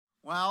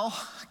Well,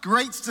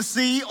 great to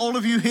see all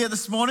of you here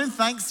this morning.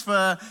 Thanks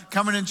for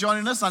coming and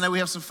joining us. I know we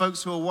have some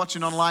folks who are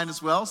watching online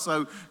as well,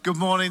 so good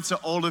morning to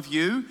all of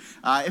you.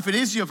 If it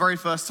is your very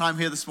first time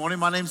here this morning,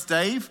 my name's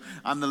Dave.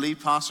 I'm the lead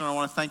pastor, and I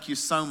want to thank you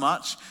so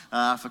much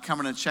for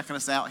coming and checking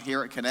us out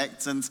here at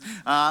Connect. And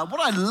what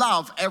I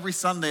love every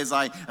Sunday as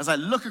I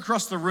look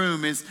across the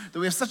room is that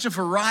we have such a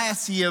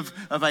variety of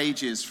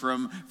ages,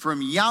 from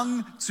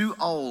young to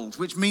old,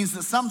 which means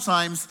that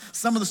sometimes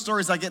some of the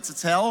stories I get to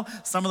tell,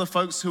 some of the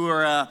folks who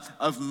are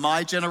of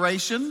my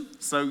generation,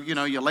 so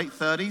your late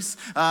 30s,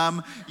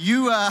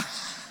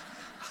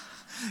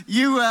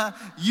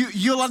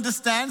 you'll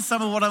understand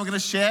some of what I'm going to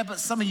share, but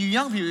some of you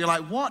young people, you're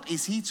like, what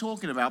is he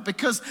talking about?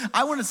 Because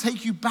I want to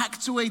take you back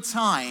to a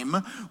time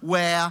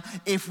where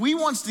if we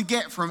wanted to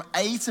get from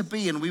A to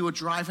B and we were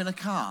driving a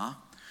car,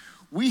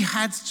 we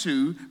had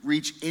to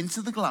reach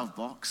into the glove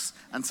box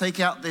and take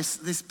out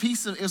this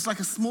piece of, it was like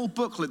a small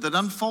booklet that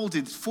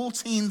unfolded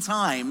 14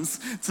 times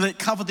till it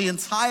covered the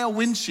entire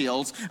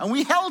windshield. And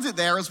we held it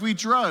there as we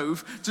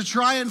drove to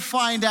try and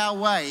find our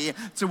way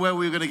to where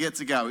we were going to get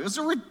to go. It was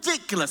a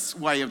ridiculous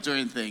way of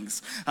doing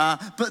things.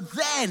 But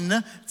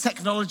then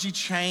technology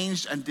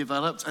changed and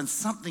developed, and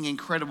something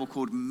incredible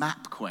called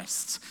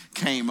MapQuest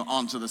came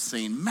onto the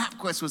scene.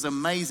 MapQuest was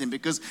amazing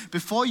because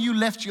before you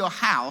left your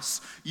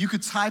house, you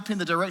could type in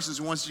the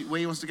directions where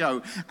you want to go,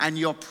 and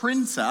your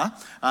printer,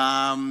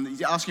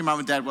 ask your mum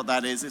and dad what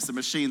that is. It's a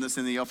machine that's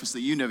in the office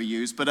that you never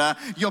use, but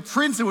your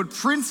printer would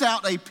print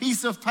out a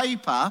piece of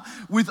paper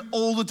with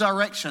all the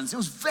directions. It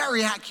was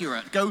very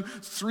accurate. Go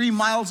 3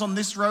 miles on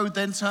this road,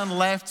 then turn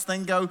left,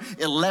 then go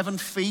 11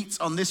 feet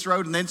on this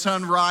road, and then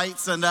turn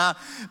right. And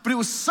but it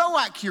was so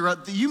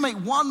accurate that you make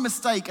one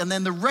mistake, and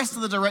then the rest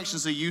of the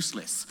directions are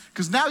useless,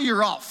 because now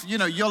you're off.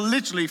 You're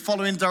literally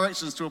following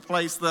directions to a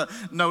place that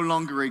no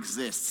longer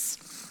exists.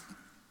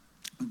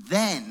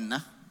 Then,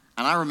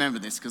 and I remember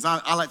this because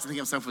I like to think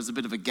of myself as a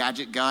bit of a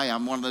gadget guy.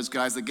 I'm one of those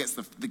guys that gets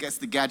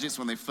the gadgets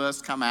when they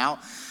first come out.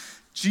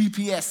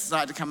 GPS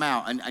started to come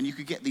out, and you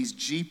could get these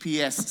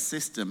GPS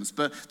systems,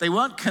 but they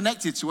weren't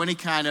connected to any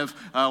kind of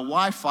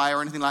Wi-Fi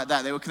or anything like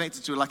that. They were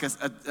connected to like a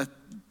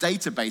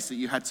database that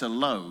you had to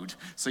load.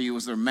 So it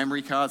was a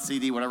memory card,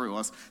 CD, whatever it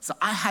was. So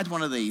I had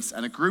one of these,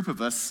 and a group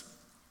of us,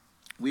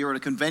 we were at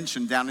a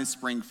convention down in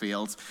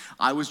Springfield.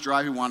 I was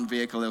driving one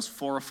vehicle. There was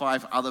 4 or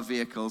 5 other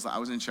vehicles that I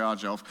was in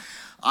charge of.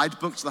 I'd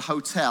booked the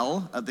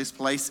hotel at this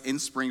place in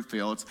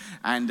Springfield,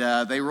 and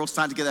they were all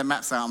starting to get their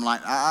maps out. I'm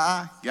like,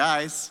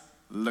 guys,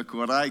 look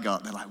what I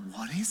got. They're like,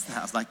 what is that?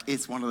 I was like,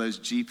 it's one of those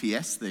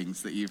GPS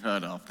things that you've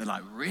heard of. They're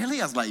like,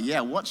 really? I was like, yeah,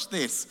 watch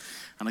this.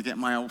 And I get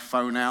my old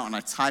phone out and I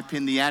type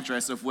in the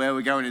address of where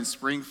we're going in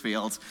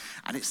Springfield,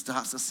 and it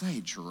starts to say,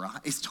 drive.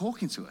 It's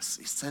talking to us.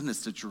 It's telling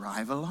us to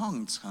drive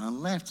along,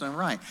 turn left, turn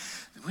right.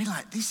 And we're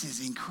like, this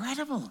is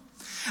incredible.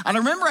 And I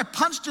remember I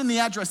punched in the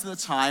address at the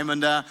time,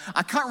 and I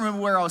can't remember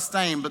where I was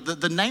staying, but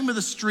the name of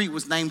the street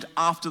was named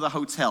after the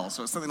hotel.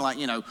 So it's something like,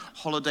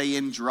 Holiday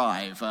Inn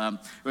Drive. It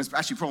was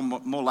actually probably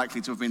more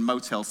likely to have been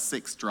Motel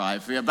 6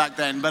 Drive back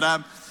then.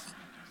 But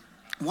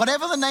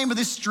whatever the name of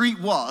this street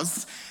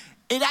was,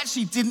 it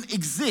actually didn't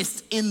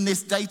exist in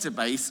this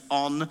database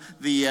on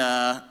the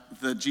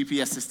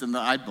GPS system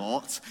that I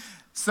bought.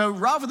 So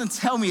rather than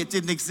tell me it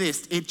didn't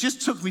exist, it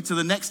just took me to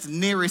the next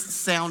nearest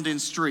sounding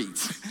street.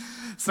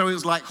 So it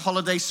was like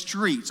Holiday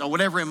Street or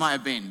whatever it might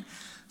have been.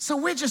 So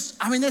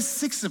there's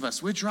 6 of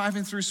us. We're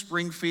driving through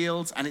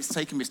Springfield, and it's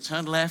taking me to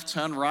turn left,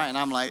 turn right, and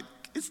I'm like,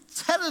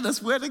 it's telling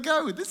us where to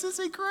go. This is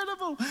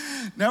incredible.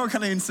 Now we're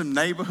kind of in some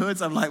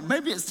neighborhoods. I'm like,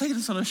 maybe it's taking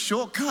us on a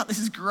shortcut. This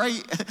is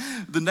great.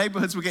 The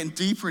neighborhoods, we're getting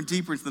deeper and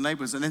deeper into the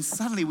neighborhoods. And then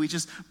suddenly we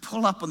just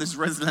pull up on this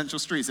residential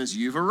street. It says,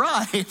 you've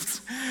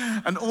arrived.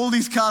 And all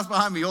these cars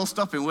behind me all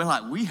stopping. We're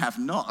like, we have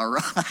not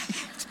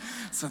arrived.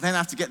 So then I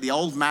have to get the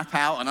old map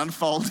out and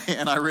unfold it,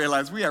 and I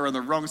realize we are on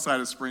the wrong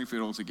side of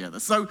Springfield altogether.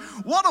 So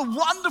what a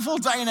wonderful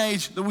day and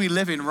age that we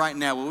live in right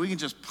now, where we can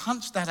just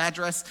punch that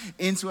address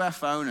into our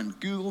phone, and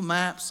Google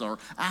Maps or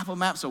Apple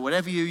Maps or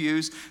whatever you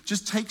use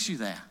just takes you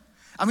there.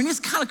 I mean, it's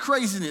kind of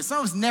crazy, isn't it? Some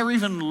of us never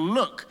even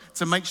look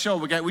to make sure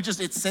we're going.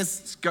 It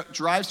says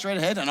drive straight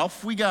ahead and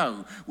off we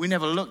go. We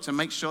never look to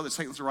make sure that it's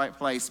taking us to the right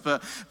place.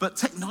 But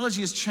technology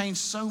has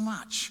changed so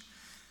much,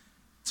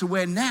 to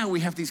where now we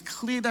have these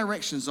clear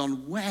directions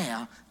on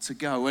where to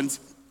go. And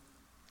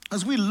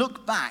as we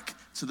look back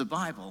to the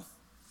Bible,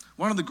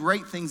 one of the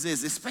great things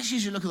is, especially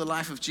as you look at the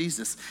life of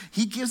Jesus,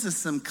 he gives us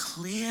some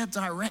clear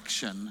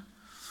direction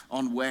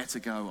on where to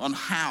go, on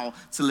how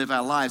to live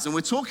our lives. And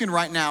we're talking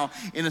right now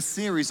in a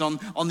series on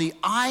the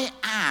I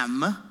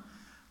am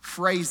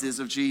phrases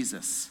of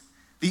Jesus.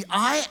 The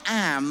I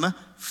am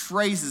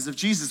phrases of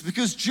Jesus.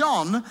 Because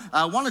John,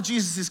 one of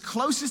Jesus'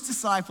 closest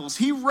disciples,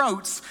 he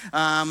wrote,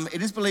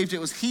 it is believed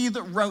it was he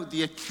that wrote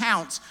the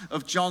account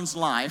of John's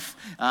life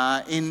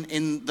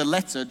in the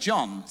letter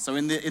John. So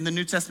in the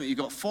New Testament, you've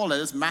got 4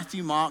 letters,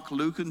 Matthew, Mark,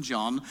 Luke, and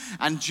John.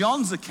 And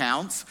John's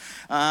account,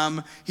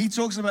 he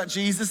talks about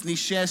Jesus and he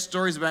shares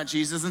stories about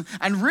Jesus.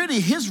 And really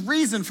his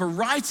reason for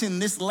writing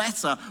this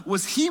letter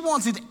was he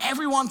wanted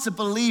everyone to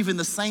believe in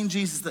the same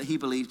Jesus that he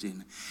believed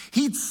in.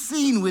 He'd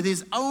seen with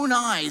his own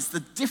eyes the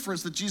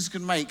difference that Jesus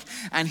could make.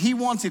 And he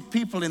wanted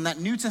people in that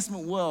New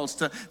Testament world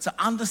to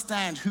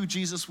understand who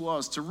Jesus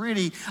was, to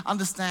really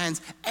understand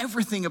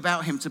everything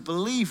about him, to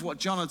believe what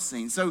John had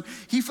seen. So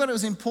he felt it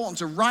was important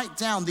to write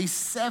down these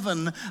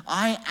 7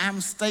 I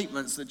am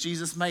statements that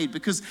Jesus made,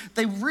 because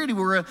they really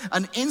were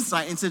an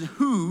insight into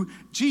who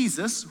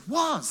Jesus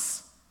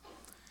was.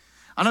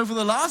 And over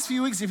the last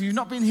few weeks, if you've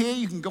not been here,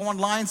 you can go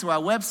online to our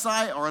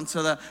website or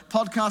onto the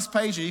podcast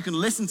page, and you can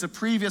listen to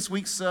previous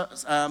week's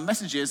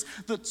messages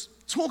that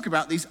talk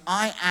about these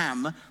I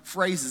am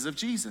phrases of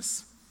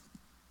Jesus,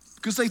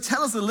 because they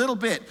tell us a little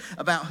bit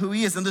about who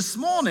he is. And this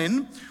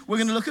morning, we're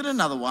going to look at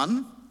another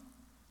one.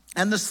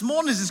 And this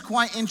morning is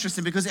quite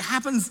interesting because it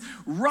happens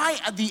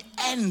right at the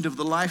end of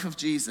the life of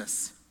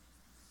Jesus.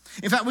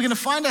 In fact, we're going to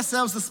find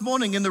ourselves this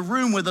morning in the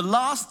room where the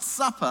Last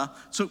Supper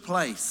took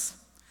place.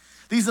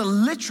 These are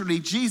literally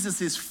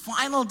Jesus'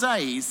 final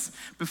days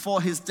before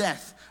his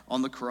death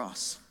on the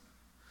cross.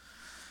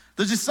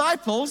 The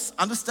disciples,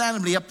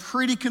 understandably, are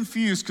pretty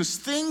confused because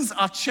things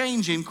are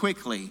changing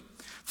quickly.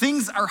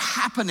 Things are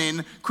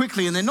happening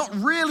quickly, and they're not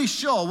really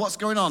sure what's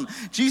going on.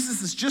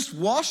 Jesus has just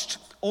washed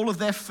all of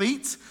their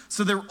feet,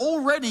 so they're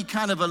already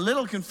kind of a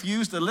little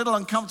confused, a little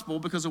uncomfortable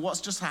because of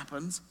what's just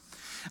happened.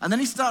 And then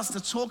he starts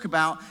to talk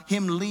about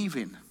him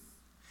leaving.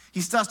 He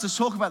starts to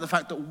talk about the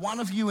fact that one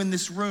of you in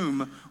this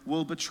room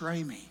will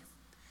betray me.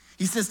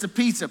 He says to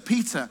Peter,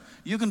 Peter,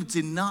 you're going to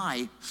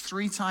deny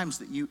 3 times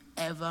that you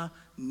ever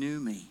knew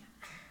me.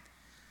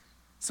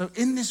 So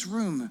in this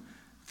room,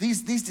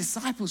 these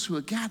disciples who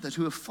are gathered,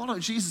 who have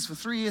followed Jesus for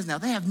 3 years now,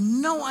 they have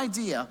no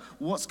idea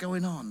what's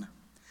going on.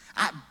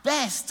 At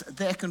best,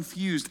 they're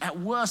confused. At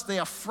worst, they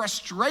are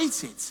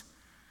frustrated.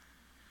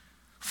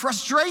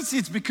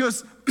 Frustrated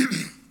because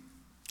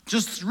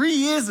just 3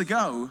 years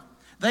ago,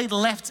 they'd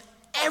left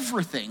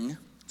everything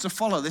to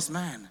follow this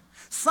man.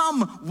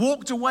 Some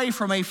walked away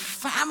from a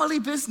family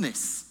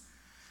business.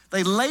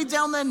 They laid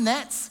down their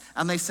nets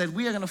and they said,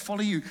 we are going to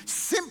follow you,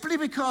 simply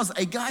because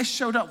a guy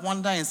showed up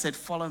one day and said,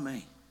 follow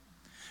me.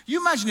 You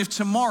imagine if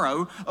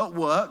tomorrow at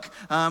work,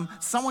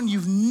 someone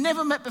you've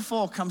never met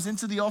before comes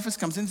into the office,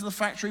 comes into the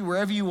factory,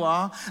 wherever you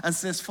are, and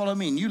says, follow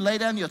me. And you lay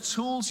down your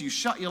tools, you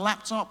shut your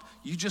laptop,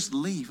 you just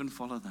leave and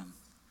follow them.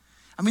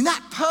 I mean,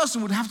 that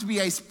person would have to be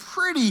a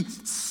pretty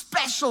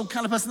special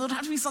kind of person. There would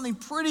have to be something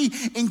pretty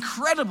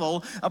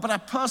incredible about a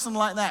person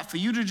like that for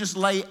you to just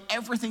lay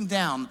everything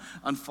down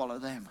and follow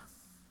them.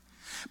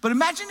 But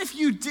imagine if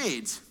you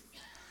did,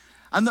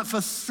 and that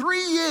for 3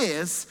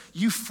 years,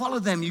 you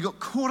followed them. You got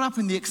caught up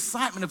in the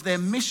excitement of their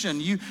mission.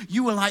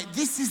 You were like,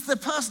 this is the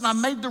person. I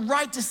made the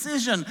right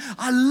decision.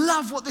 I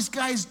love what this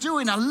guy is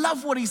doing. I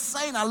love what he's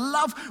saying. I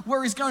love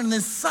where he's going. And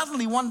then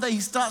suddenly one day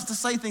he starts to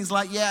say things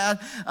like,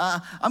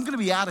 I'm going to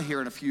be out of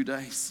here in a few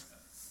days.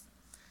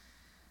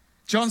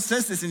 John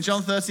says this in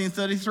John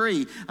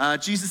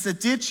 13:33. Jesus said,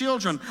 dear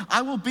children,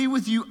 I will be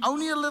with you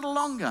only a little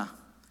longer.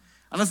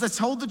 And as I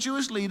told the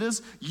Jewish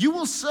leaders, you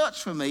will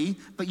search for me,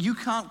 but you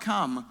can't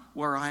come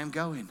where I am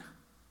going.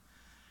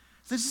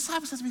 The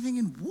disciples had to be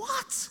thinking,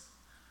 what?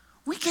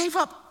 We gave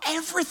up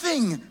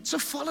everything to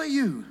follow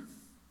you.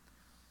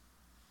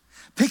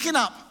 Picking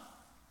up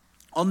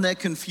on their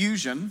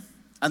confusion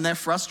and their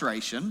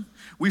frustration,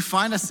 we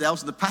find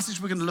ourselves in the passage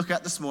we're going to look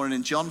at this morning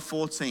in John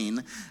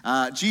 14,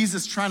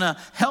 Jesus trying to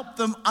help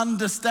them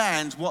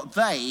understand what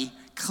they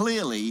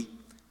clearly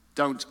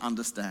don't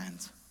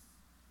understand.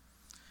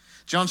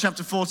 John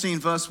chapter 14,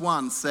 verse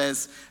 1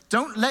 says,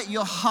 don't let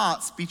your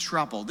hearts be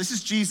troubled. This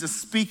is Jesus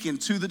speaking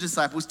to the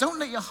disciples. Don't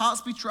let your hearts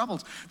be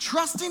troubled.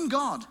 Trust in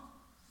God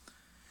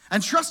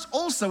and trust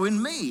also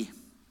in me.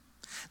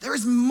 There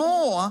is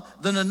more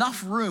than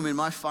enough room in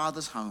my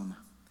Father's home.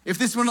 If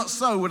this were not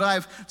so, would I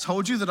have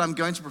told you that I'm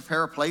going to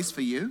prepare a place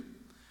for you?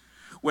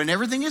 When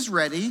everything is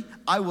ready,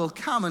 I will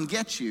come and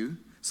get you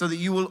so that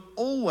you will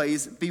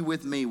always be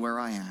with me where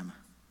I am.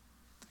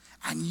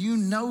 And you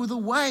know the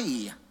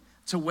way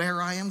to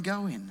where I am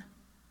going.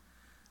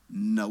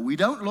 No, we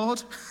don't,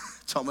 Lord,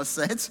 Thomas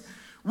said.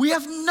 We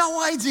have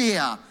no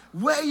idea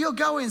where you're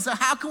going, so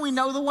how can we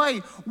know the way?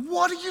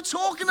 What are you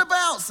talking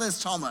about,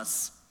 says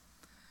Thomas.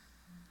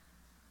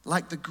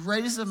 Like the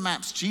greatest of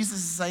maps, Jesus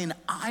is saying,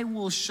 I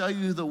will show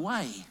you the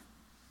way.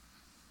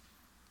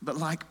 But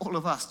like all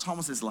of us,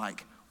 Thomas is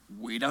like,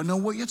 we don't know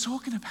what you're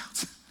talking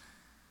about.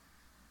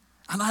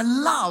 And I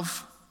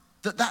love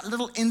that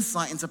little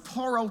insight into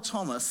poor old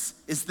Thomas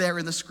is there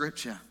in the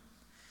scripture.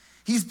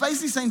 He's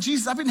basically saying,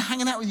 Jesus, I've been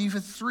hanging out with you for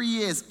 3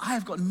 years. I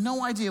have got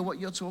no idea what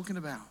you're talking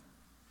about.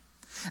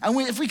 And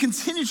if we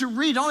continue to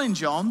read on in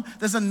John,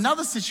 there's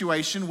another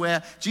situation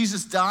where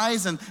Jesus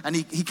dies and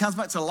he comes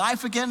back to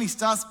life again. He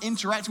starts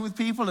interacting with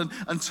people,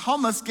 and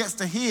Thomas gets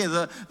to hear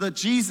that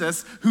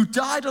Jesus, who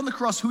died on the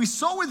cross, who he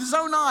saw with his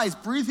own eyes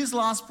breathe his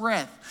last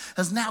breath,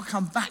 has now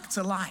come back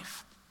to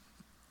life.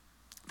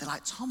 They're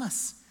like,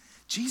 Thomas,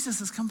 Jesus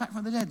has come back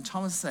from the dead. And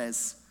Thomas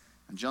says,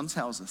 and John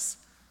tells us,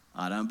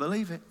 I don't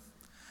believe it.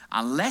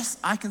 Unless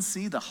I can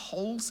see the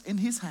holes in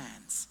his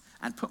hands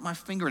and put my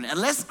finger in it,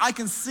 unless I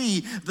can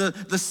see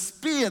the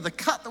spear, the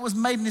cut that was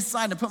made in his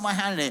side and put my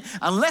hand in it,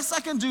 unless I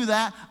can do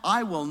that,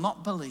 I will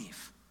not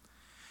believe.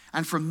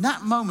 And from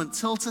that moment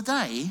till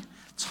today,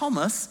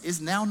 Thomas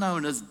is now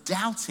known as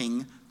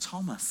Doubting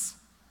Thomas.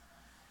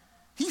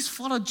 He's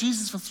followed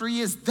Jesus for 3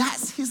 years.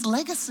 That's his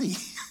legacy.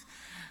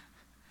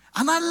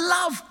 And I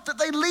love that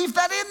they leave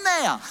that in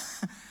there.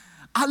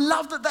 I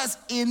love that that's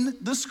in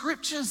the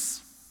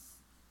scriptures.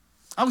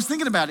 I was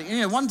thinking about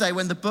it, one day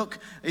when the book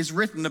is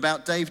written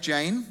about Dave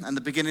Jane and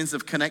the beginnings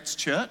of Connect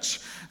Church,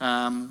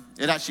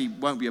 it actually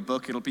won't be a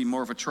book, it'll be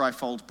more of a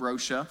trifold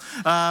brochure.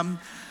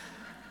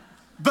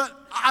 But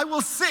I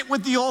will sit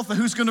with the author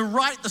who's going to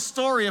write the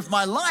story of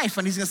my life,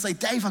 and he's going to say,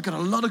 Dave, I've got a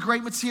lot of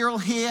great material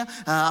here.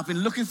 I've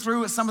been looking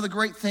through at some of the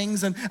great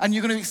things, and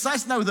you're going to be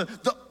excited to know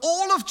that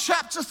all of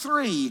chapter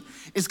 3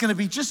 is going to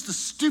be just the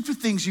stupid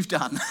things you've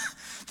done.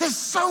 There's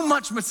so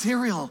much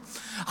material.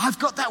 I've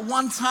got that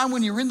one time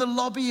when you're in the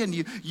lobby and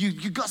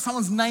you got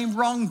someone's name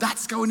wrong.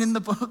 That's going in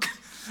the book.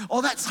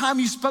 Or that time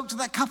you spoke to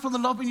that couple in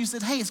the lobby and you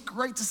said, hey, it's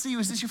great to see you.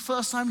 Is this your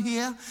first time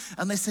here?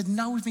 And they said,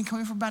 no, we've been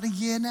coming for about a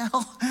year now.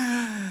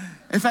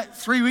 In fact,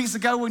 3 weeks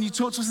ago when you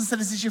talked to us and said,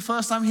 is this your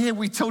first time here?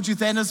 We told you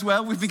then as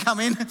well. We've been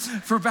coming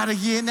for about a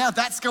year now.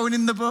 That's going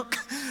in the book.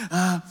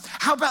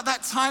 How about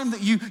that time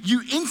that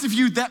you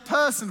interviewed that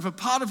person for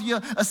part of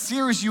a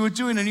series you were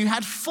doing, and you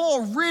had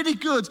 4 really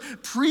good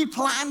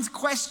pre-planned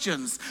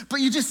questions,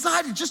 but you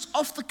decided just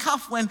off the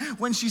cuff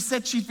when she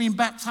said she'd been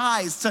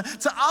baptized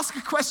to ask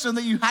a question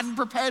that you hadn't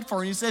prepared for,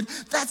 and you said,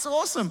 that's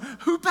awesome.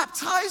 Who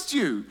baptized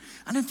you?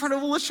 And in front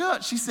of all the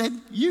church, she said,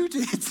 you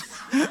did.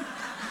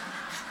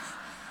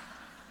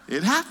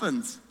 It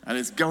happened, and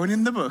it's going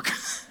in the book.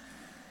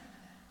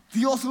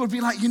 The author would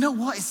be like, you know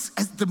what,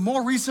 the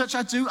more research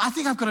I do, I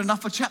think I've got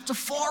enough for chapter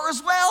 4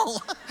 as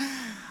well.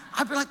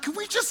 I'd be like, can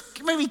we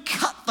just maybe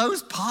cut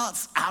those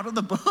parts out of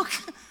the book?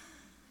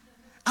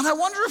 And I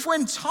wonder if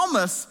when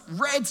Thomas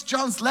read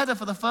John's letter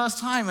for the first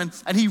time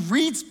and he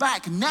reads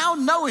back, now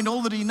knowing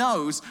all that he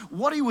knows,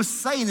 what he was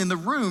saying in the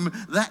room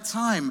that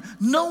time.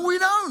 No, we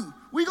don't.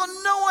 We got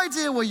no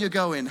idea where you're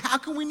going. How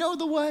can we know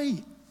the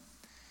way?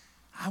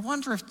 I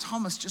wonder if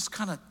Thomas just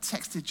kind of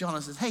texted John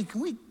and said, hey, can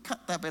we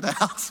cut that bit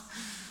out?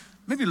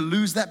 Maybe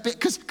lose that bit.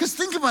 Because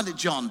think about it,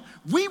 John.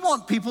 We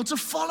want people to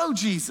follow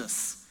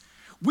Jesus.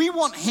 We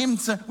want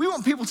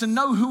people to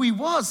know who he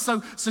was. So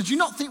do you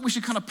not think we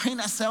should kind of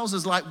paint ourselves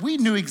as like we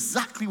knew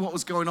exactly what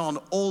was going on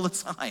all the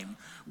time?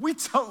 We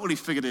totally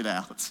figured it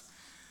out.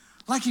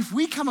 Like if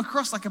we come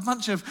across like a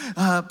bunch of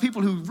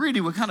people who really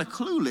were kind of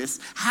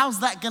clueless, how's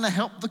that going to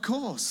help the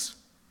cause?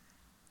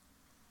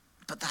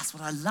 But that's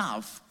what I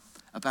love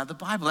about the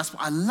Bible. That's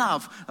what I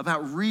love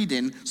about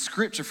reading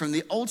scripture from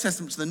the Old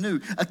Testament to the New.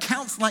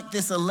 Accounts like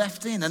this are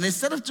left in, and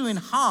instead of doing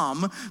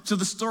harm to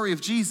the story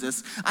of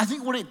Jesus, I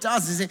think what it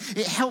does is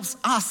it helps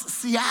us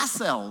see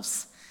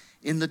ourselves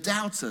in the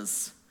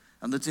doubters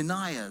and the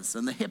deniers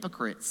and the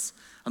hypocrites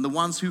and the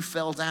ones who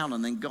fell down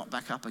and then got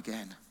back up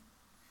again.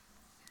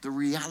 The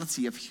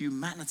reality of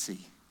humanity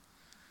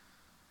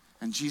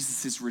and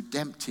Jesus'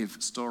 redemptive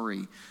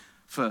story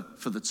for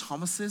the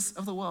Thomases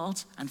of the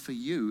world and for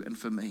you and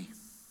for me.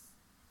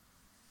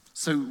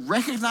 So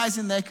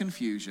recognizing their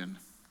confusion,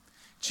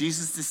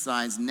 Jesus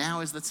decides now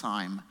is the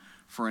time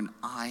for an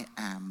I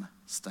am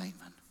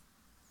statement.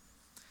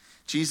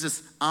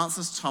 Jesus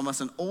answers Thomas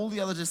and all the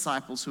other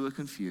disciples who are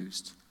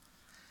confused.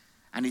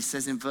 And he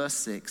says in verse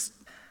 6,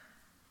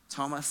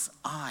 Thomas,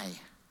 I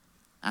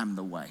am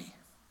the way,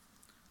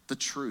 the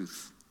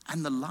truth,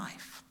 and the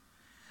life.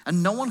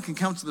 And no one can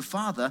come to the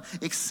Father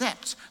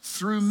except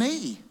through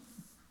me.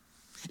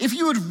 If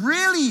you had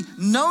really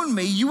known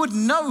me, you would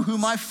know who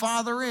my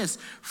Father is.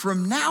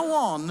 From now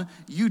on,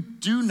 you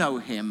do know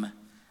him,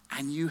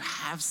 and you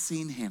have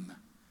seen him,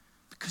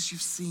 because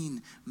you've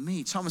seen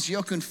me. Thomas,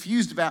 you're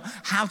confused about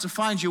how to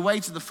find your way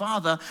to the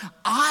Father.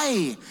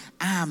 I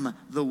am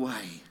the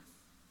way.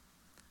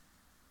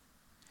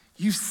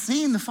 You've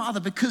seen the Father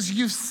because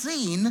you've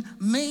seen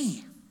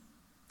me.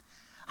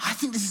 I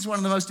think this is one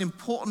of the most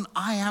important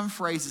I am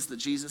phrases that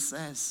Jesus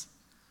says.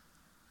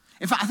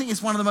 In fact, I think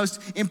it's one of the most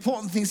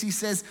important things he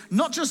says,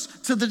 not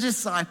just to the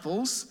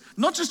disciples,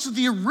 not just to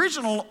the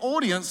original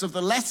audience of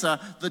the letter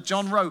that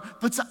John wrote,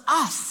 but to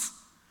us,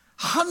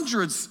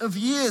 hundreds of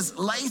years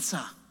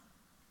later.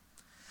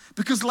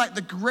 Because like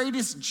the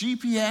greatest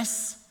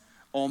GPS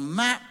or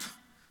map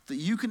that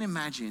you can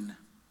imagine,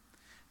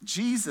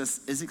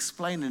 Jesus is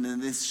explaining in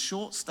this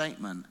short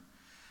statement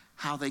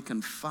how they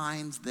can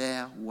find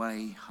their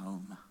way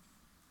home.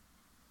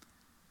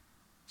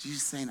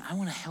 Jesus is saying, I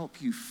want to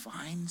help you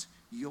find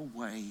your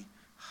way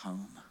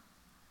home.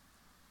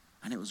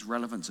 And it was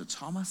relevant to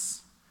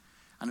Thomas,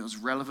 and it was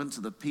relevant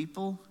to the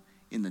people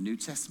in the New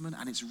Testament,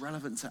 and it's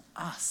relevant to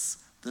us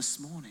this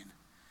morning.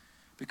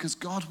 Because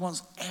God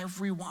wants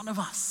every one of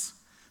us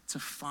to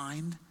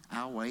find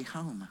our way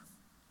home.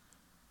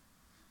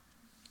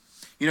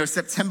 You know,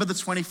 September the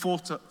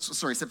 24th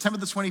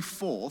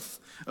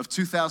of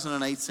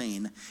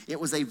 2018, it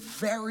was a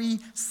very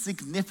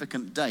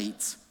significant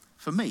date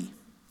for me.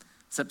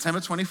 September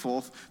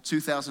 24th,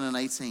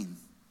 2018.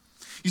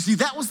 You see,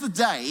 that was the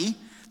day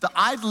that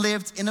I'd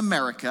lived in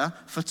America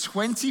for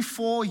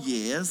 24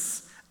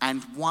 years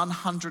and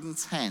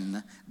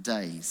 110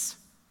 days.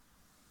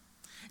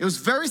 It was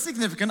very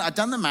significant. I'd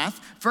done the math.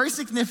 Very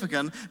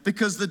significant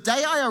because the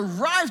day I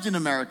arrived in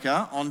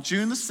America on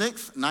June the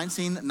 6th,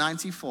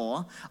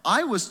 1994,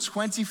 I was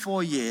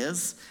 24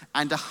 years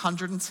and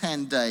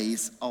 110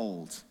 days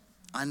old.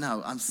 I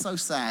know, I'm so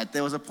sad.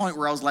 There was a point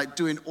where I was like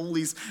doing all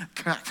these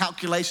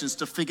calculations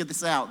to figure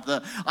this out,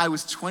 that I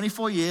was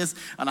 24 years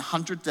and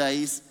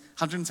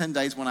 110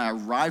 days when I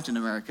arrived in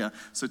America.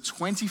 So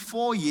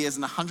 24 years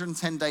and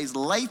 110 days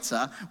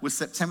later was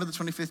September the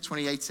 25th,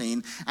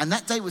 2018. And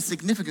that date was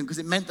significant because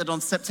it meant that on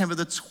September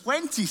the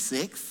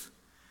 26th,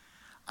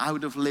 I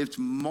would have lived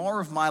more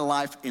of my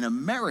life in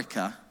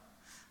America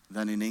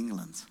than in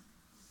England.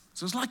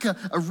 So it's like a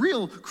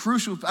real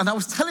crucial, and I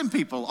was telling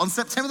people on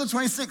September the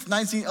 26th,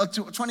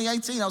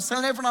 2018, I was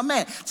telling everyone I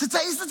met,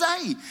 today's the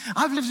day.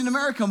 I've lived in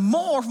America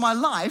more of my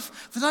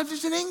life than I've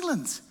lived in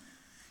England.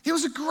 It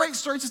was a great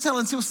story to tell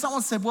until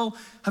someone said, well,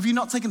 have you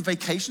not taken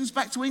vacations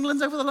back to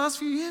England over the last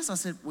few years? I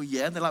said, well,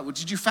 yeah. They're like, well,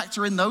 did you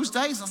factor in those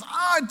days? I was like,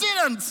 oh, I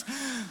didn't. So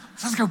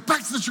I had to go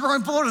back to the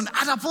drawing board and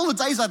add up all the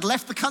days I'd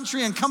left the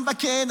country and come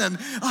back in. And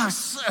I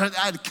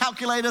had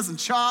calculators and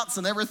charts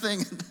and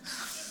everything.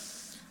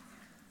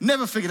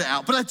 Never figured it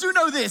out. But I do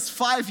know this,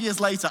 5 years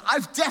later,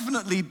 I've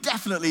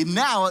definitely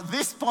now at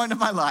this point of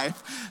my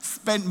life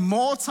spent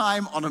more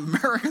time on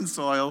American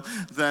soil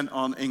than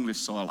on English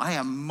soil. I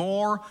am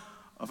more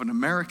of an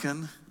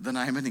American than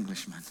I am an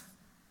Englishman.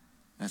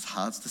 That's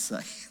hard to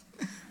say.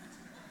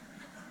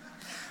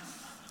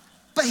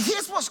 But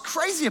here's what's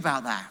crazy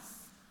about that.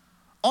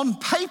 On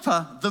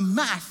paper, the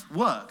math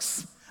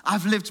works.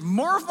 I've lived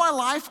more of my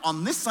life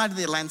on this side of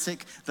the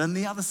Atlantic than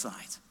the other side.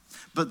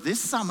 But this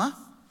summer,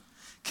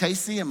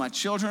 Casey and my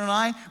children and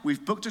I,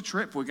 we've booked a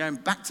trip. We're going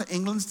back to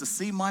England to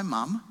see my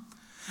mum.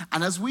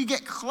 And as we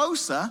get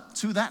closer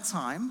to that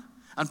time,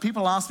 and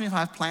people ask me if I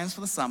have plans for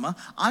the summer,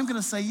 I'm going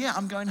to say, yeah,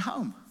 I'm going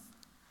home.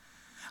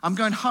 I'm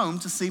going home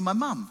to see my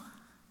mum.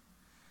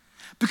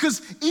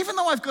 Because even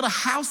though I've got a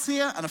house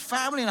here and a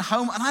family and a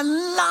home, and I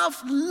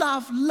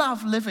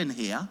love living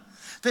here,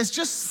 there's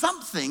just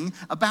something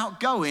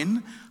about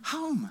going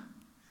home.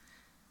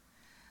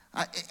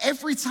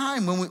 Every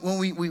time when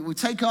we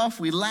take off,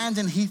 we land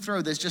in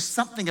Heathrow, there's just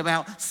something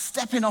about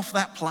stepping off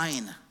that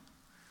plane.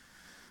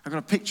 I've got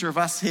a picture of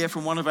us here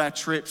from one of our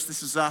trips.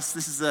 This is us.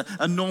 This is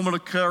a normal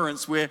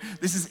occurrence where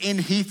this is in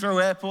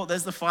Heathrow Airport.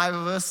 There's the five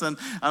of us, and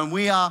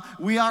we are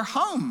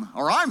home,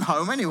 or I'm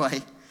home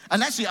anyway.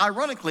 And actually,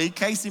 ironically,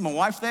 Casey, my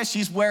wife there,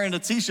 she's wearing a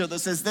t-shirt that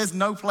says, there's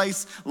no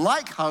place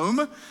like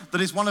home,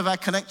 that is one of our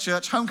Connect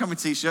Church homecoming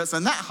t-shirts,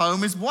 and that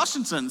home is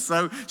Washington.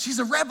 So she's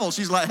a rebel.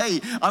 She's like, hey,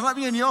 I might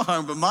be in your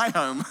home, but my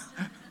home,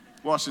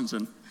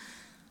 Washington.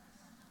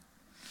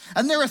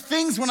 And there are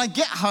things when I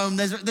get home,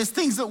 there's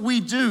things that we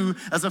do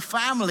as a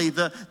family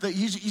that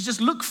you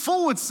just look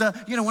forward to.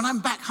 You know, when I'm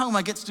back home,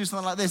 I get to do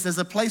something like this. There's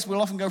a place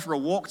we'll often go for a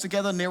walk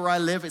together near where I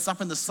live. It's up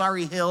in the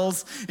Surrey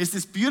Hills. It's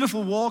this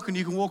beautiful walk, and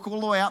you can walk all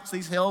the way up to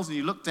these hills, and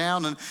you look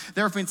down. And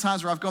there have been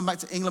times where I've gone back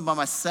to England by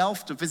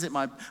myself to visit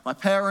my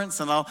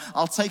parents, and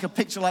I'll take a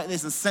picture like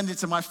this and send it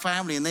to my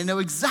family, and they know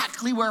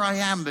exactly where I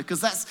am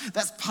because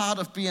that's part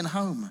of being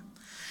home.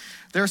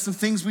 There are some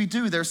things we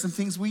do. There are some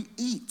things we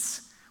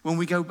eat when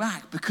we go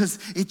back, because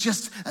it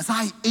just, as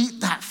I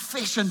eat that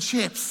fish and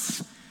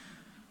chips,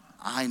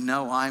 I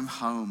know I'm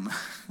home.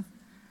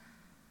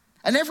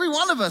 And every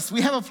one of us,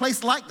 we have a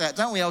place like that,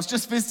 don't we? I was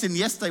just visiting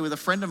yesterday with a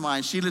friend of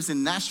mine. She lives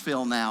in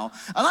Nashville now,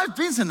 and I've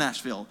been to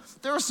Nashville.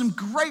 There are some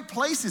great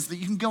places that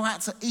you can go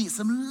out to eat,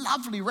 some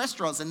lovely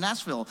restaurants in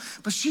Nashville,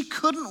 but she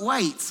couldn't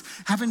wait,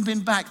 having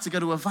been back, to go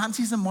to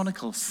Avanti's and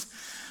Monocle's.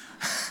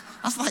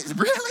 I was like,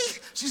 really?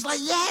 She's like,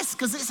 yes,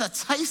 because it's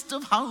a taste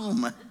of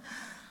home.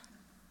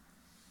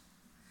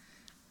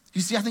 You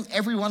see, I think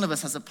every one of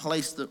us has a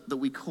place that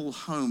we call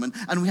home,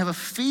 and we have a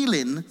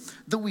feeling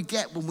that we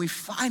get when we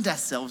find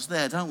ourselves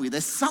there, don't we?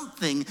 There's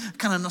something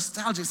kind of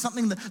nostalgic,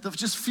 something that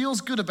just feels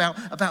good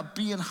about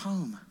being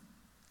home.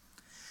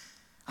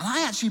 And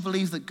I actually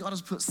believe that God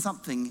has put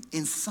something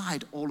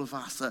inside all of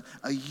us,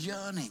 a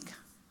yearning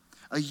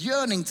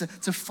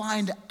to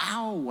find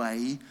our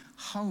way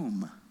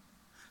home,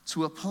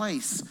 to a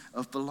place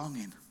of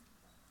belonging.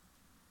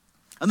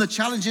 And the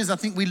challenge is, I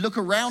think we look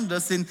around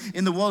us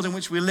in the world in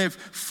which we live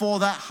for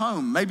that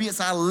home. Maybe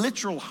it's our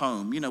literal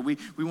home. You know, we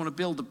want to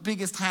build the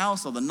biggest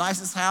house or the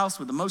nicest house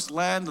with the most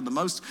land and the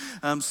most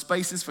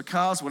spaces for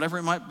cars, whatever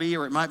it might be,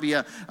 or it might be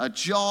a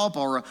job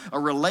or a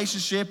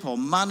relationship or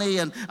money.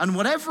 And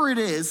whatever it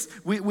is,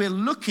 we're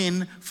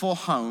looking for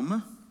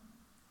home.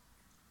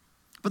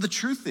 But the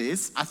truth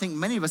is, I think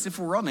many of us, if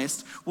we're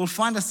honest, will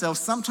find ourselves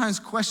sometimes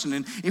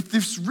questioning if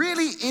this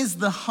really is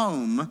the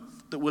home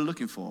that we're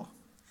looking for.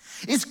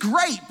 It's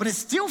great, but it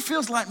still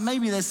feels like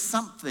maybe there's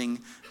something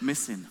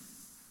missing.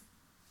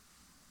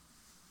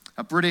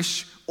 A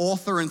British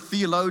author and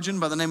theologian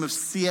by the name of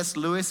C.S.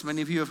 Lewis,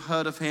 many of you have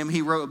heard of him,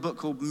 he wrote a book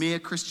called Mere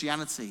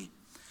Christianity.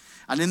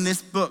 And in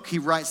this book, he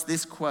writes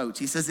this quote.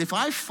 He says, "If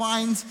I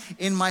find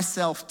in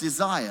myself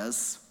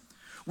desires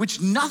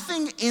which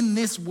nothing in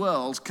this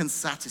world can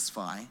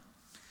satisfy,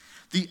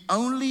 the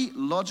only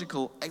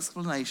logical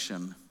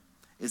explanation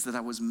is that I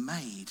was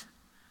made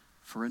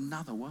for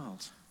another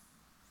world.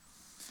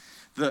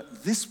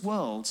 That this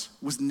world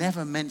was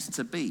never meant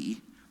to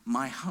be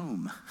my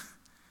home."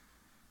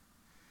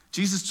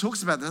 Jesus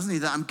talks about, doesn't he,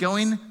 that I'm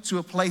going to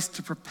a place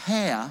to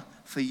prepare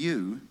for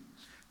you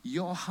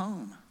your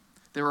home.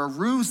 There are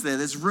rooms there.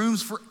 There's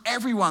rooms for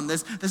everyone.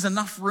 There's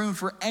enough room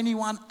for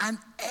anyone and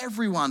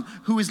everyone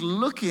who is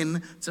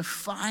looking to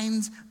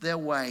find their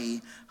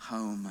way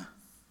home.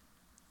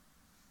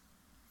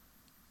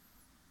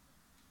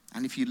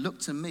 And if you look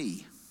to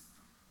me,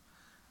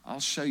 I'll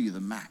show you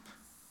the map.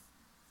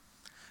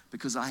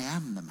 Because I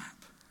am the map.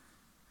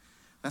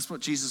 That's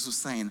what Jesus was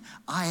saying.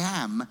 I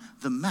am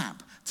the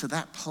map to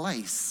that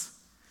place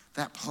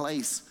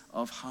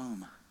of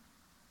home.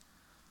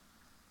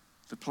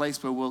 The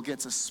place where we'll get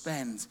to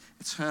spend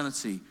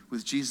eternity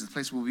with Jesus, the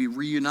place where we'll be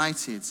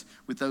reunited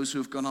with those who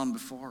have gone on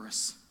before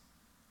us.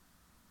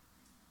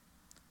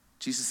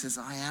 Jesus says,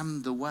 I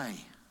am the way.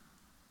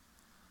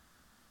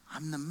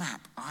 I'm the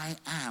map. I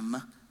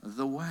am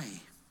the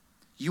way.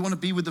 You want to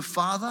be with the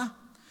Father?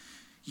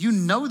 You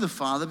know the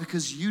Father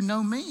because you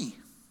know me.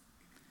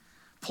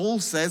 Paul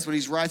says, when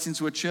he's writing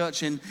to a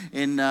church in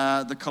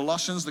the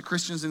Colossians, the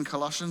Christians in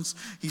Colossians,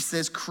 he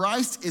says,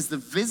 Christ is the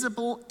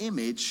visible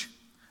image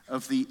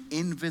of the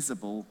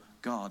invisible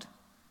God.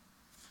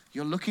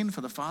 You're looking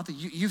for the Father.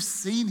 You've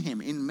seen him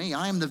in me.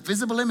 I am the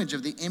visible image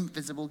of the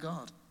invisible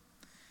God.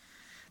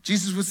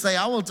 Jesus would say,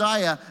 I will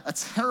die a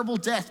terrible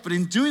death, but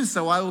in doing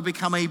so, I will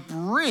become a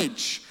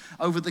bridge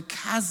over the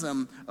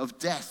chasm of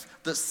death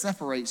that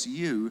separates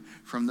you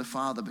from the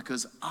Father,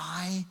 because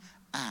I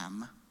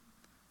am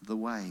the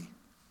way.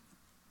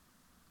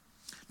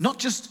 Not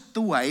just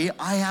the way,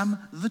 I am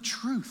the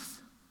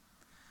truth.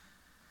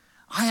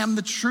 I am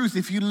the truth.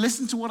 If you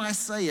listen to what I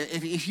say,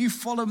 if you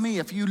follow me,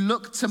 if you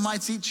look to my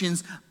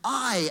teachings,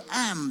 I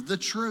am the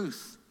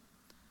truth.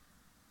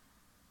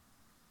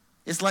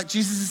 It's like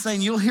Jesus is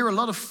saying, you'll hear a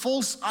lot of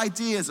false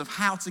ideas of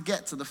how to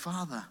get to the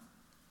Father.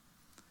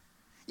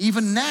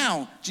 Even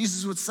now,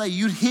 Jesus would say,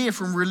 you'd hear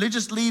from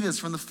religious leaders,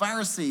 from the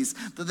Pharisees,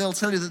 that they'll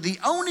tell you that the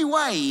only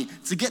way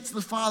to get to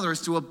the Father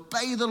is to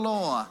obey the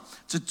law,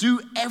 to do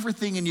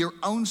everything in your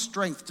own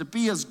strength, to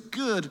be as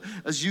good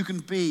as you can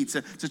be,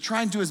 to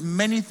try and do as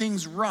many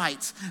things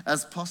right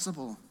as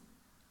possible.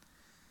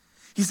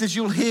 He says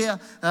you'll hear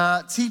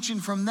teaching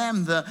from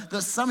them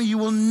that some of you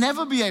will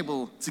never be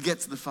able to get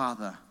to the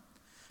Father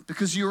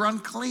because you're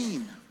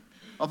unclean,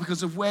 or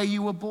because of where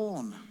you were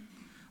born,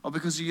 or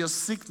because of your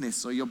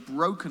sickness, or your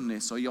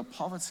brokenness, or your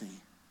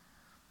poverty.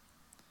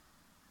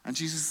 And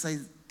Jesus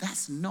says,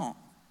 that's not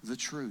the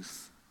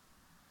truth.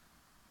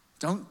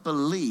 Don't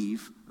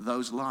believe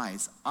those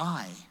lies.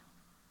 I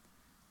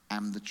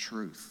am the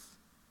truth.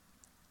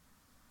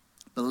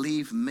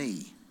 Believe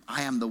me.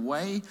 I am the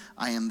way,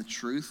 I am the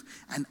truth,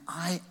 and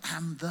I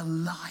am the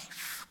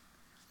life.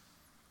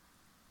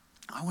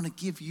 I want to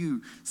give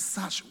you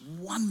such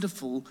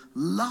wonderful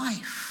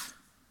life.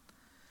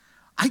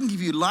 I can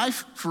give you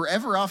life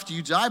forever after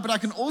you die, but I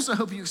can also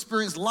help you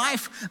experience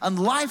life and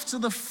life to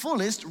the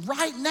fullest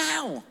right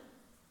now.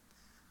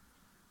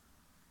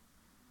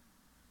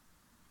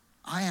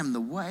 I am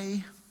the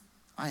way,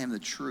 I am the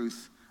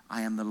truth,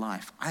 I am the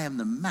life. I am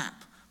the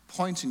map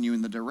pointing you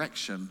in the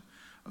direction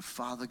of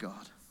Father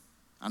God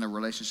and a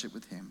relationship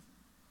with him.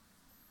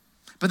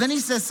 But then he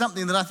says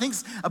something that I think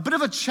is a bit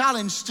of a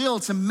challenge still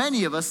to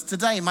many of us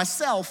today,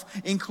 myself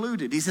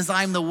included. He says,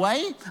 I am the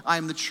way, I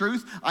am the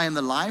truth, I am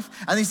the life.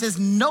 And he says,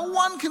 no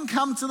one can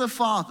come to the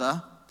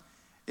Father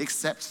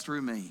except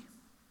through me.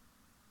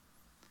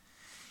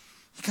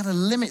 He kind of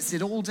limits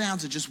it all down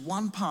to just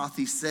one path.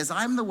 He says,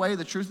 I am the way,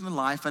 the truth, and the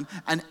life.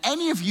 And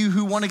any of you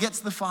who want to get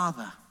to the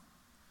Father,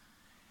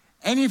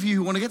 any of you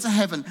who want to get to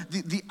heaven,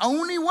 the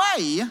only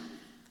way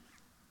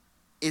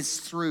is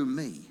through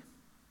me.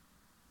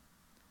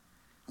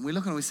 And we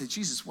look and we say,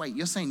 Jesus, wait,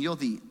 you're saying you're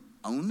the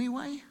only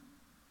way?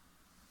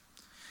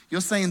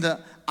 You're saying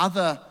that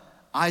other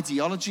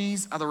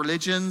ideologies, other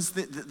religions,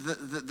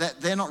 that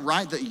they're not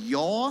right, that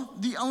you're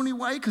the only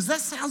way? Because that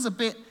sounds a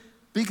bit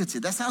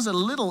bigoted. That sounds a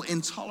little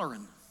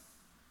intolerant.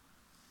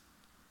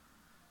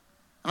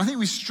 And I think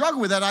we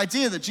struggle with that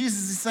idea that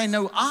Jesus is saying,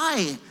 no,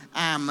 I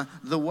am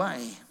the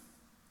way.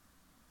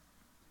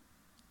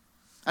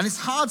 And it's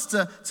hard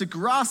to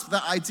grasp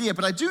that idea,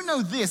 but I do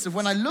know this, of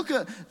when I look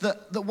at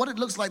what it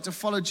looks like to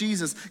follow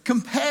Jesus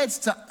compared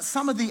to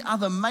some of the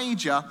other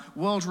major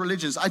world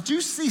religions, I do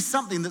see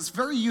something that's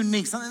very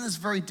unique, something that's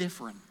very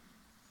different.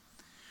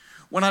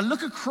 When I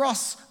look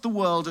across the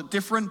world at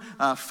different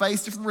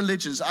faiths, different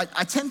religions,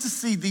 I tend to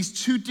see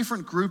these two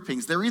different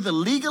groupings. They're either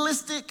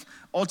legalistic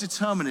or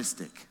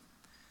deterministic.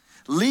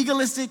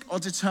 Legalistic or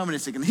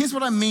deterministic. And here's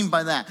what I mean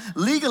by that.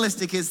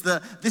 Legalistic is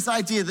this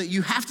idea that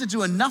you have to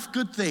do enough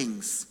good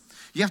things.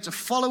 You have to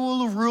follow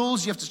all the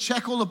rules. You have to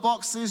check all the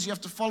boxes. You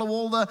have to follow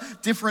all the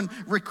different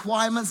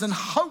requirements. And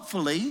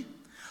hopefully,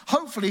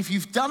 if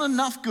you've done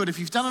enough good, if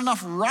you've done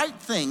enough right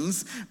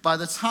things, by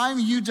the time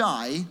you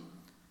die,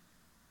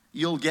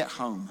 you'll get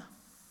home.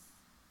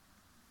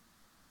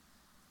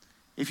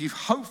 If you've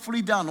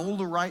hopefully done all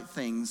the right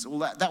things, all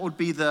that would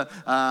be the,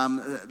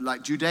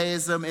 like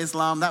Judaism,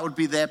 Islam, that would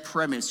be their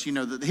premise. You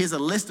know, that here's a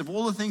list of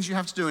all the things you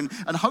have to do. And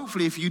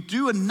hopefully if you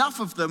do enough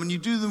of them and you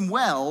do them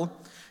well,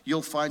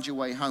 you'll find your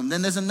way home.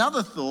 Then there's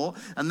another thought,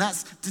 and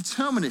that's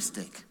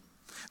deterministic.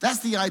 That's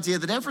the idea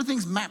that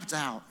everything's mapped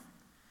out.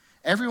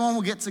 Everyone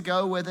will get to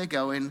go where they're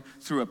going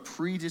through a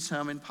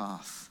predetermined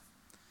path.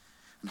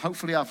 And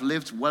hopefully I've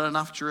lived well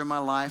enough during my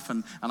life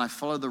and I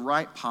follow the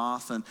right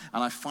path and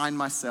I find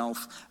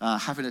myself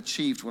having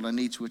achieved what I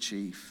need to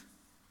achieve.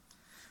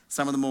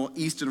 Some of the more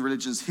Eastern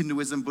religions,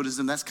 Hinduism,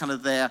 Buddhism, that's kind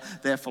of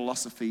their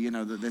philosophy, you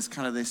know, that there's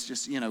kind of this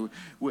just, you know,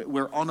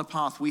 we're on a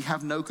path. We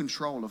have no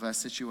control of our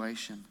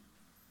situation.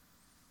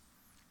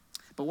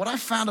 But what I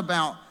found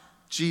about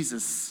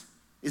Jesus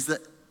is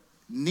that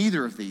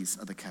neither of these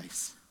are the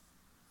case.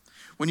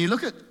 When you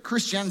look at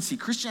Christianity,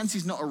 Christianity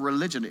is not a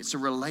religion, it's a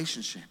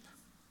relationship.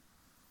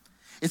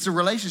 It's a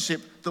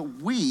relationship that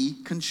we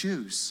can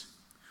choose.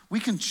 We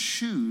can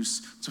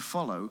choose to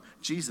follow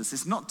Jesus.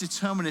 It's not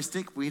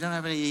deterministic. We don't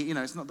have any, you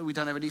know, it's not that we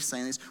don't have any say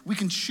in this. We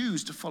can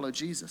choose to follow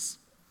Jesus.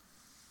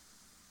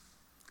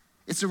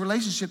 It's a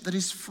relationship that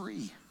is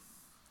free.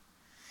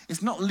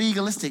 It's not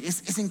legalistic.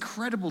 It's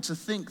incredible to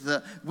think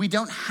that we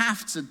don't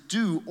have to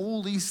do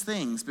all these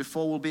things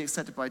before we'll be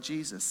accepted by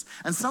Jesus.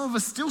 And some of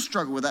us still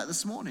struggle with that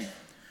this morning.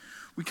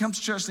 We come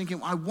to church thinking,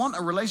 I want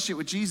a relationship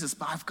with Jesus,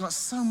 but I've got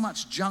so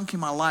much junk in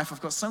my life.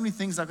 I've got so many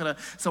things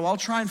so I'll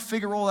try and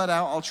figure all that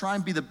out. I'll try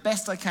and be the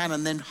best I can,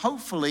 and then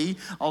hopefully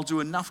I'll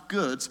do enough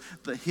good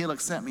that he'll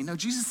accept me. No,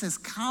 Jesus says,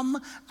 come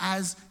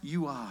as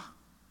you are.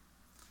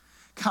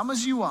 Come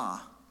as you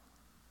are.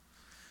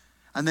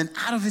 And then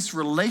out of this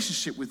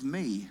relationship with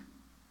me,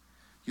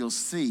 you'll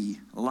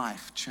see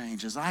life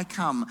change. As I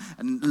come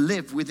and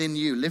live within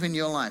you, live in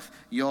your life,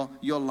 your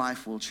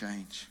life will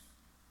change.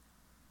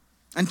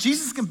 And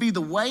Jesus can be the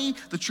way,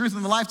 the truth,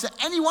 and the life to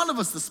any one of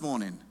us this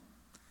morning.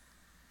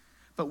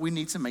 But we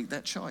need to make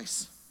that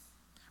choice.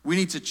 We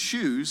need to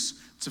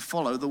choose to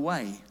follow the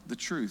way, the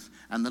truth,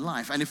 and the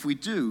life. And if we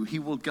do, he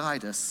will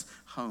guide us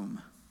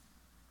home.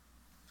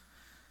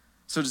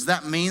 So does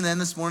that mean then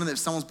this morning that if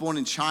someone's born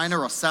in China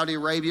or Saudi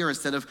Arabia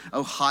instead of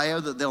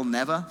Ohio, that they'll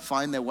never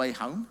find their way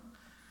home?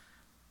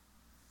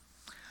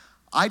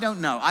 I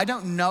don't know. I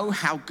don't know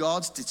how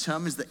God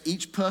determines that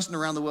each person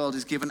around the world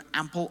is given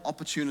ample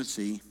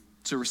opportunity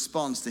to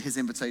respond to his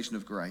invitation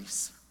of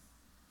grace.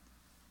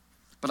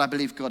 But I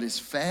believe God is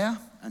fair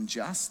and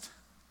just,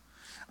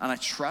 and I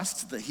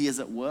trust that he is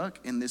at work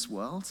in this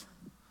world.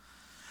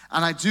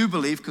 And I do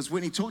believe, because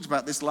Whitney talked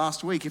about this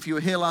last week, if you were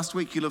here last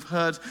week, you'll have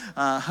heard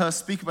her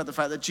speak about the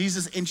fact that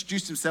Jesus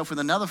introduced himself with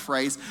another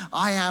phrase,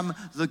 I am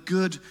the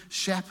good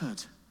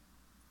shepherd.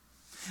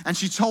 And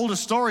she told a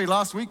story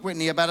last week,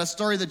 Whitney, about a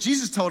story that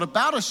Jesus told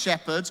about a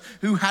shepherd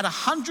who had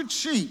 100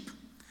 sheep,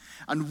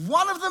 and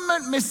one of them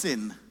went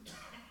missing.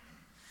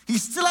 He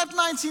still had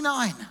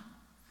 99.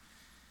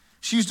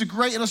 She used a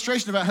great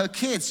illustration about her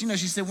kids. You know,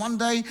 she said, one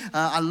day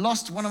I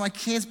lost one of my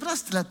kids, but I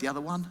still had the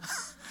other one.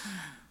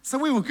 So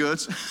we were good.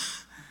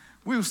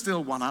 We were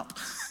still one up.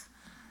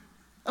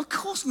 Of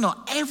course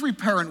not. Every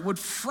parent would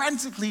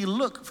frantically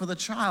look for the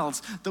child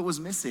that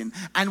was missing.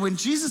 And when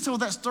Jesus told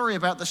that story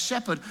about the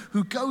shepherd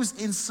who goes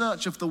in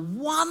search of the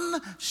one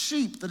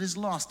sheep that is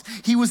lost,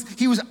 he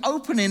was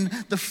opening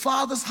the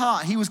Father's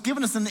heart. He was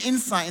giving us an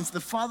insight into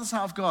the Father's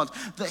heart of God,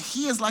 that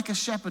he is like a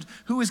shepherd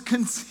who is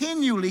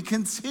continually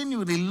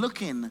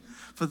looking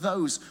for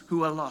those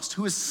who are lost,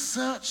 who is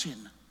searching.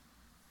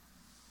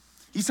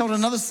 He told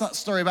another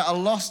story about a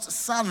lost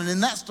son, and in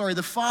that story,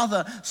 the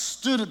father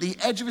stood at the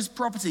edge of his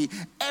property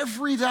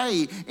every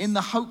day in the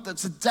hope that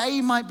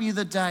today might be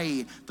the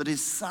day that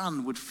his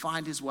son would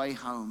find his way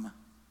home.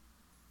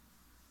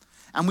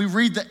 And we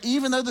read that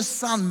even though the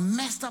son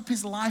messed up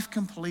his life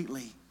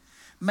completely,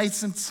 made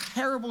some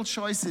terrible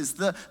choices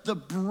that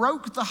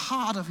broke the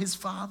heart of his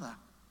father,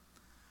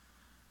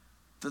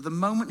 that the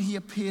moment he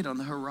appeared on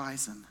the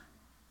horizon,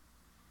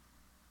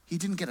 he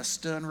didn't get a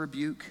stern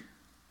rebuke.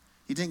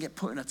 He didn't get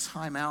put in a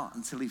timeout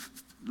until he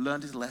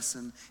learned his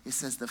lesson. It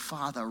says the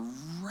father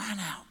ran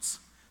out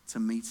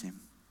to meet him.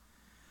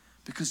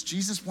 Because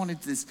Jesus wanted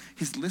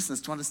his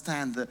listeners to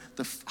understand that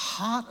the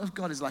heart of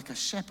God is like a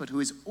shepherd who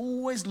is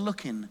always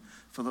looking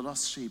for the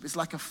lost sheep. It's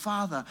like a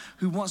father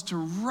who wants to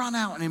run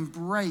out and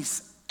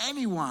embrace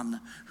anyone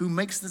who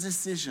makes the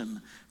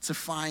decision to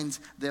find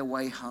their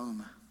way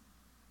home.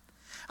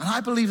 And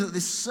I believe that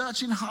this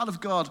searching heart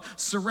of God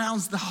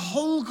surrounds the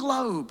whole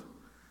globe.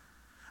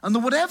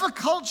 And whatever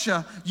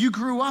culture you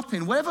grew up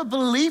in, whatever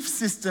belief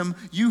system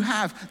you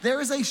have,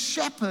 there is a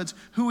shepherd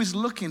who is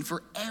looking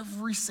for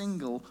every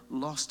single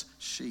lost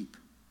sheep.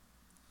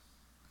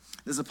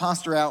 There's a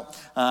pastor out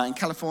in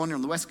California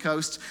on the West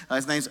Coast.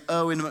 His name's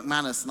Erwin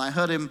McManus, and I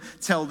heard him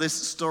tell this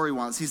story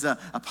once. He's a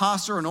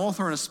pastor, an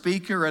author, and a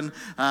speaker, and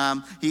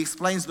he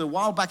explains that a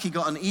while back he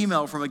got an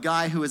email from a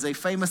guy who is a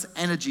famous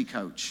energy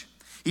coach.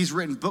 He's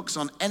written books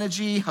on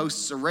energy,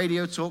 hosts a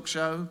radio talk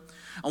show.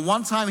 And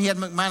one time he had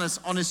McManus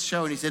on his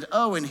show, and he said,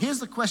 "Owen, here's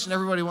the question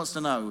everybody wants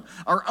to know.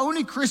 Are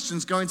only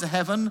Christians going to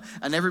heaven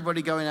and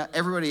everybody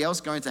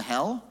else going to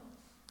hell?"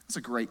 That's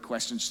a great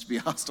question just to be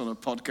asked on a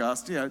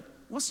podcast. You know,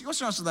 what's your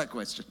answer to that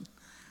question?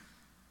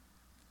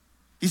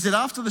 He said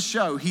after the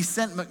show, he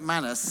sent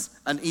McManus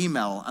an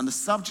email, and the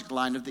subject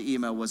line of the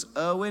email was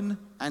Erwin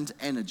and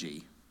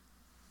energy.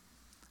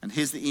 And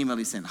here's the email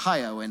he sent.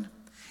 "Hi, Erwin.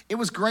 It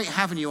was great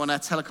having you on our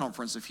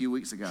teleconference a few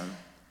weeks ago.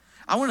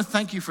 I want to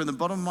thank you from the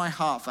bottom of my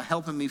heart for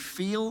helping me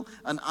feel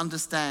and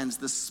understand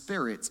the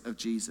spirit of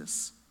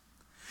Jesus.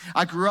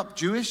 I grew up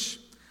Jewish.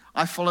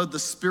 I followed the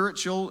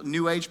spiritual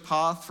New Age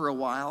path for a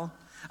while,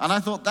 and I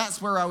thought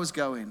that's where I was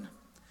going.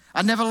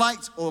 I never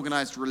liked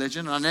organized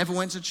religion, and I never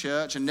went to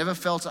church and never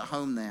felt at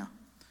home there.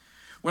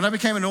 When I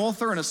became an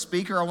author and a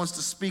speaker, I wanted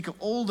to speak at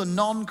all the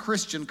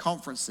non-Christian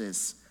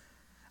conferences,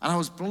 and I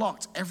was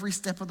blocked every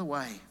step of the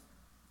way.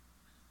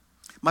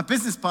 My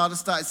business partner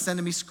started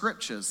sending me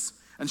scriptures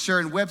and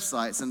sharing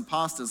websites and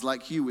pastors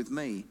like you with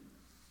me.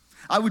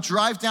 I would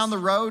drive down the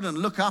road and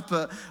look up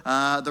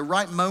at the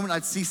right moment.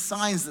 I'd see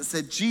signs that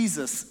said,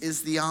 Jesus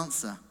is the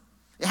answer.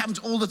 It happened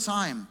all the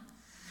time.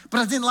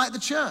 But I didn't like the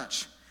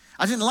church.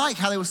 I didn't like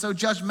how they were so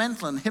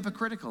judgmental and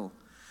hypocritical.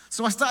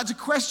 So I started to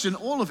question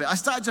all of it. I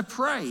started to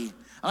pray, and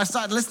I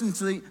started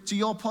listening to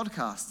your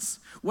podcasts.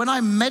 When I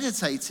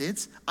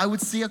meditated, I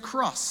would see a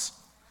cross.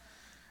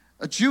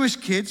 A Jewish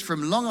kid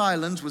from Long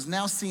Island was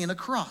now seeing a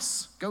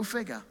cross. Go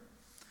figure.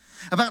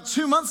 About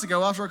 2 months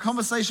ago, after a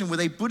conversation with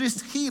a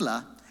Buddhist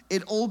healer,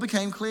 it all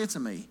became clear to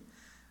me.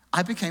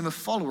 I became a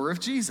follower of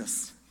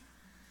Jesus.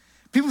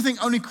 People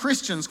think only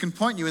Christians can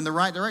point you in the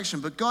right direction,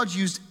 but God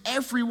used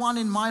everyone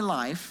in my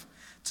life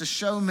to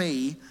show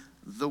me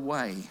the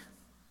way.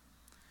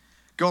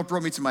 God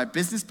brought me to my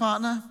business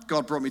partner.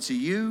 God brought me to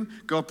you.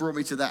 God brought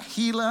me to that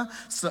healer,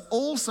 so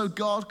also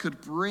God could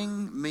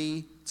bring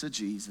me to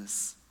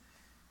Jesus.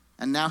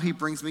 And now he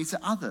brings me to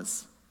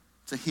others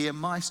to hear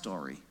my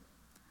story.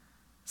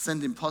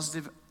 Sending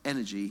positive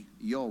energy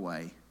your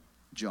way,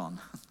 John.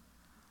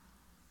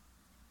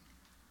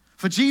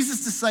 For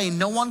Jesus to say,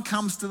 no one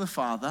comes to the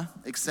Father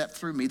except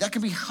through me, that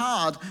can be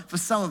hard for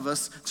some of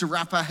us to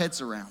wrap our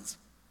heads around.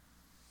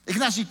 It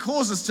can actually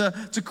cause us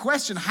to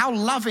question how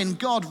loving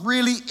God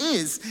really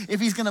is if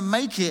he's going to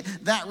make it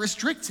that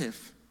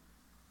restrictive.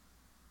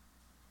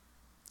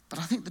 But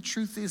I think the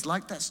truth is,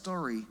 like that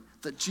story,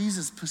 that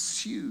Jesus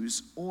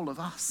pursues all of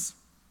us,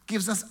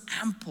 gives us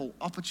ample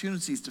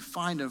opportunities to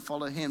find and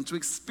follow him, to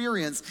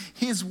experience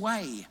his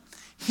way,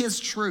 his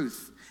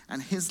truth,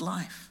 and his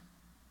life.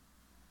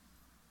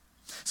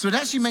 So it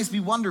actually makes me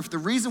wonder if the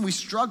reason we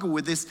struggle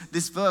with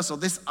this verse or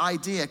this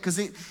idea, because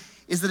it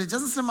is that it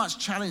doesn't so much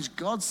challenge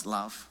God's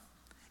love,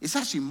 it's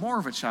actually more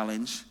of a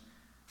challenge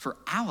for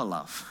our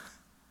love.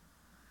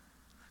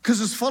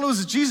 Because as followers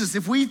of Jesus,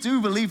 if we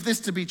do believe this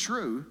to be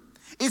true,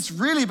 it's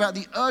really about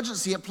the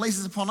urgency it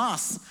places upon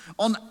us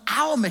on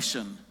our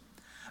mission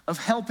of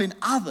helping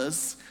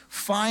others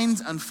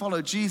find and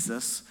follow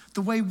Jesus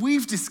the way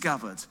we've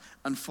discovered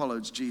and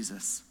followed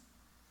Jesus.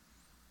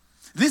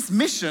 This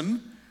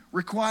mission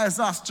requires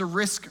us to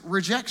risk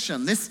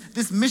rejection.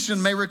 This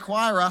mission may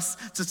require us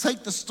to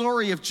take the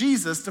story of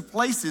Jesus to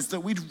places that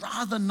we'd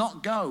rather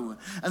not go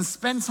and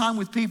spend time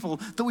with people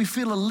that we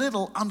feel a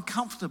little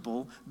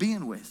uncomfortable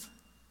being with.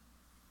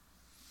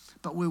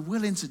 But we're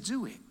willing to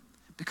do it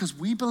because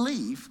we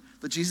believe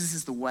that Jesus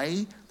is the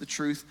way, the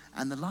truth,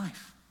 and the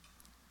life.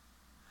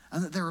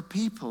 And that there are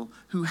people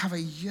who have a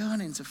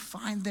yearning to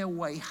find their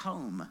way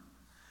home.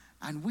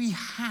 And we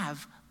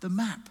have the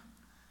map.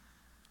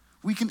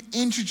 We can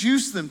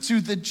introduce them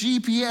to the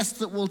GPS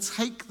that will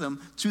take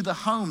them to the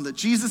home that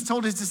Jesus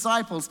told his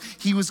disciples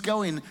he was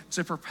going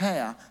to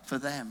prepare for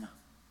them.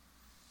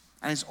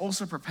 And he's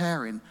also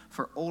preparing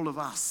for all of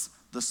us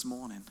this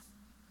morning.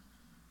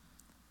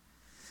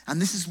 And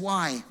this is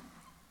why,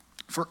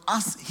 for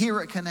us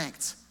here at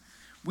Connect,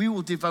 we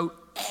will devote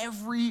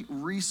every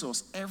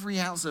resource, every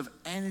ounce of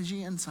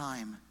energy and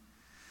time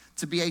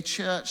to be a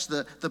church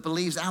that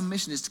believes our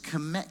mission is to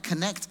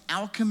connect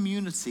our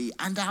community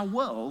and our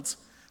world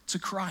to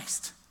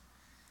Christ.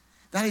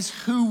 That is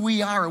who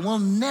we are, and we'll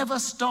never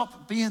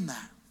stop being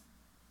that.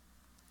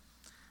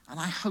 And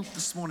I hope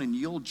this morning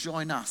you'll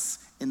join us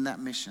in that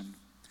mission.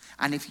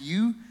 And if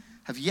you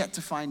have yet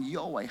to find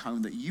your way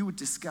home, that you would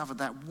discover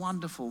that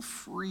wonderful,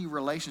 free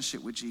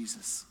relationship with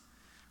Jesus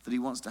that he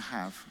wants to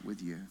have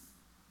with you.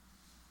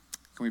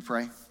 Can we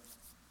pray?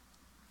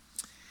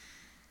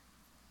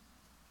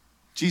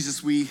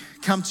 Jesus, we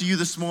come to you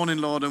this morning,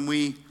 Lord, and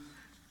we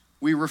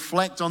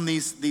reflect on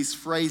these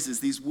phrases,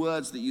 these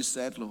words that you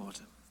said, Lord.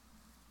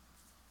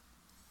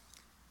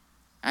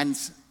 And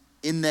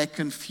in their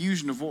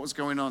confusion of what was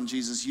going on,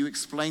 Jesus, you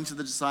explained to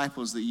the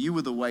disciples that you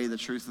were the way, the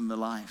truth, and the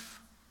life.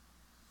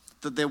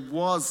 That there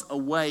was a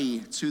way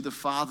to the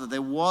Father.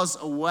 There was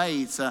a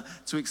way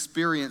to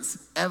experience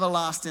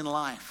everlasting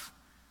life.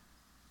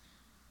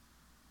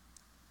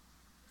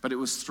 But it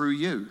was through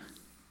you.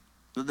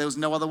 That there was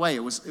no other way. It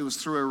was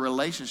through a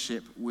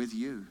relationship with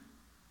you.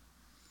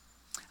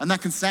 And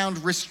that can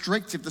sound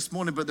restrictive this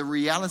morning, but the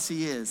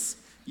reality is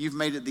you've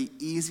made it the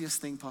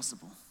easiest thing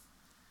possible.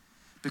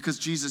 Because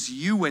Jesus,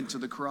 you went to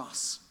the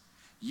cross.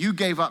 You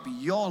gave up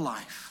your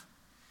life.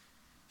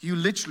 You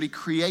literally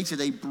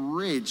created a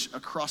bridge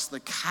across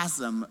the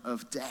chasm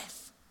of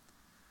death.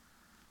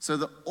 So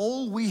that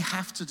all we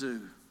have to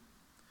do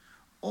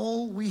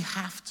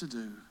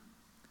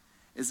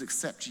is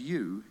accept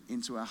you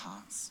into our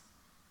hearts.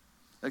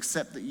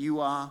 Accept that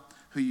you are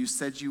who you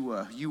said you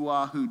were. You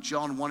are who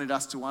John wanted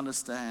us to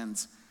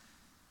understand.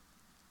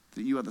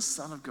 That you are the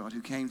Son of God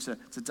who came to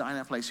die in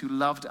our place, who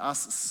loved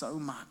us so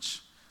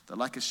much that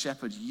like a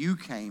shepherd, you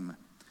came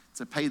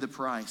to pay the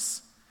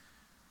price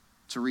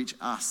to reach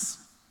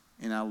us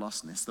in our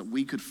lostness, that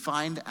we could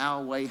find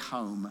our way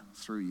home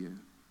through you.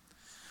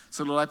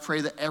 So Lord, I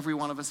pray that every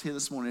one of us here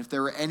this morning, if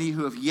there are any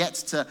who have yet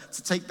to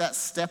take that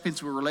step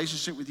into a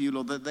relationship with you,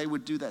 Lord, that they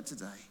would do that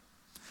today.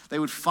 They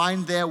would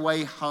find their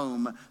way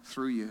home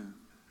through you.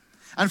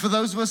 And for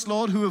those of us,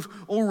 Lord, who have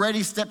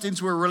already stepped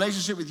into a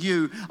relationship with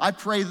you, I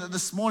pray that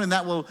this morning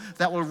that will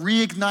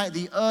reignite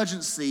the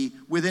urgency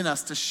within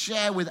us to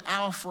share with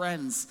our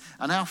friends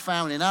and our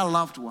family and our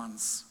loved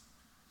ones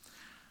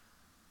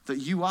that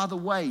you are the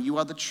way, you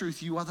are the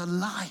truth, you are the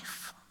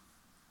life.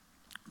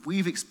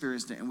 We've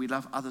experienced it and we'd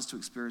love others to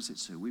experience it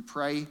too. We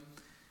pray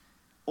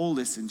all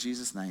this in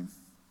Jesus' name.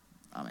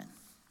 Amen.